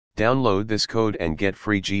Download this code and get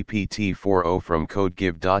free GPT-4o from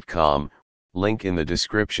codegive.com, link in the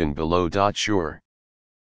description below. Sure.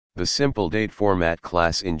 The simpledateformat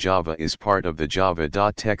class in Java is part of the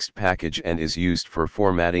java.text package and is used for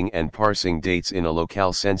formatting and parsing dates in a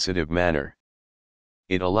locale-sensitive manner.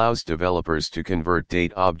 It allows developers to convert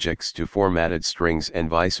date objects to formatted strings and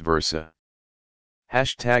vice versa.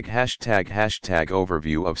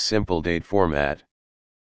 Overview of simpledateformat.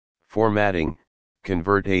 Formatting,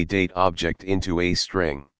 convert a date object into a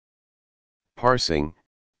string. Parsing,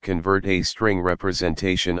 convert a string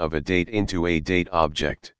representation of a date into a date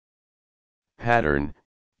object. Pattern,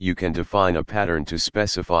 you can define a pattern to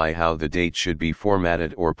specify how the date should be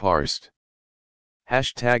formatted or parsed.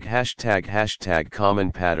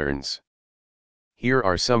 Common patterns. Here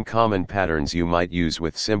are some common patterns you might use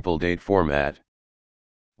with simpledateformat.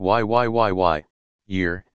 YYYY,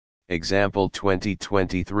 year, example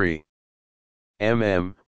 2023.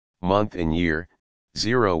 Month in year,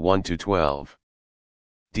 01 to 12.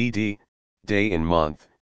 DD, day in month,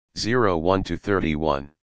 01 to 31.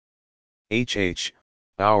 HH,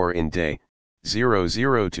 hour in day,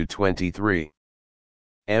 00 to 23.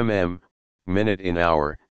 Minute in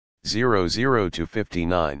hour, 00 to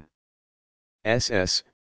 59. SS,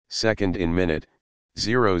 second in minute,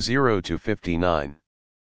 00 to 59.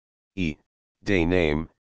 Day name,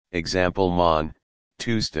 example Mon,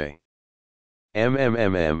 Tuesday.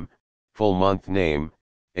 Full month name,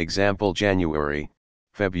 example January,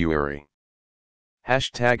 February.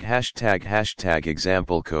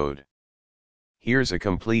 Example code. Here's a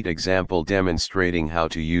complete example demonstrating how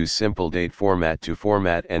to use simpledateformat to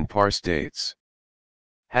format and parse dates.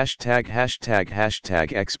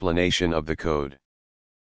 Explanation of the code.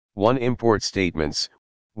 1. Import statements.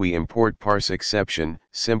 We import parse exception,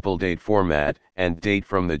 simpledateformat, and date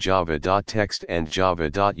from the java.text and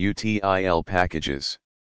java.util packages.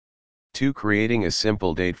 2. Creating a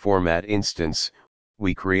simpledateformat instance.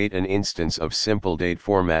 We create an instance of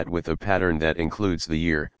simpledateformat with a pattern that includes the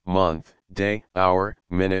year, month, day, hour,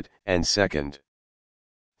 minute, and second.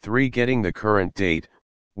 3. Getting the current date.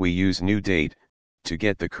 We use new date to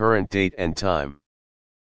get the current date and time.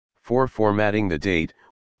 4. Formatting the date.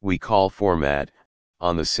 We call format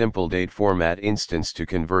on the simpledateformat instance to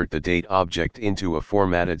convert the date object into a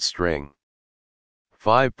formatted string.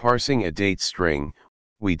 5. Parsing a date string.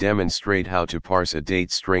 We demonstrate how to parse a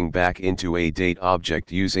date string back into a date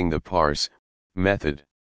object using the parse method.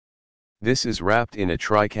 This is wrapped in a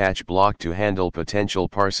try-catch block to handle potential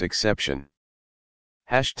parse exception.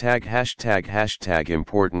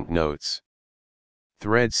 Important notes.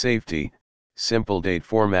 Thread safety.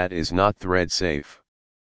 Simpledateformat is not thread safe.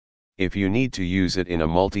 If you need to use it in a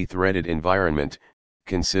multi-threaded environment,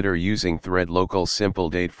 consider using thread local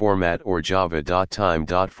simpledateformat or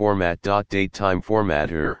java.time.format.datetime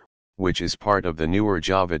formatter, which is part of the newer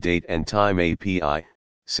Java Date and Time API,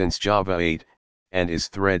 since Java 8, and is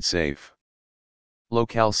thread safe.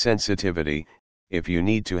 Locale sensitivity. If you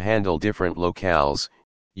need to handle different locales,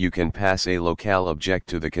 you can pass a locale object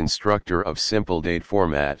to the constructor of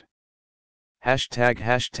simpledateformat.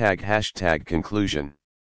 Conclusion.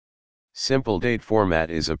 Simpledateformat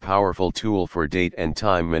is a powerful tool for date and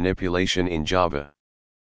time manipulation in Java.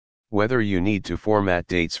 Whether you need to format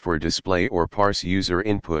dates for display or parse user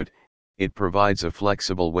input, it provides a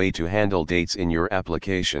flexible way to handle dates in your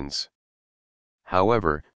applications.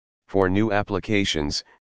 However, for new applications,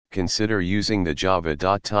 consider using the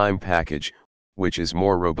java.time package, which is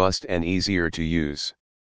more robust and easier to use.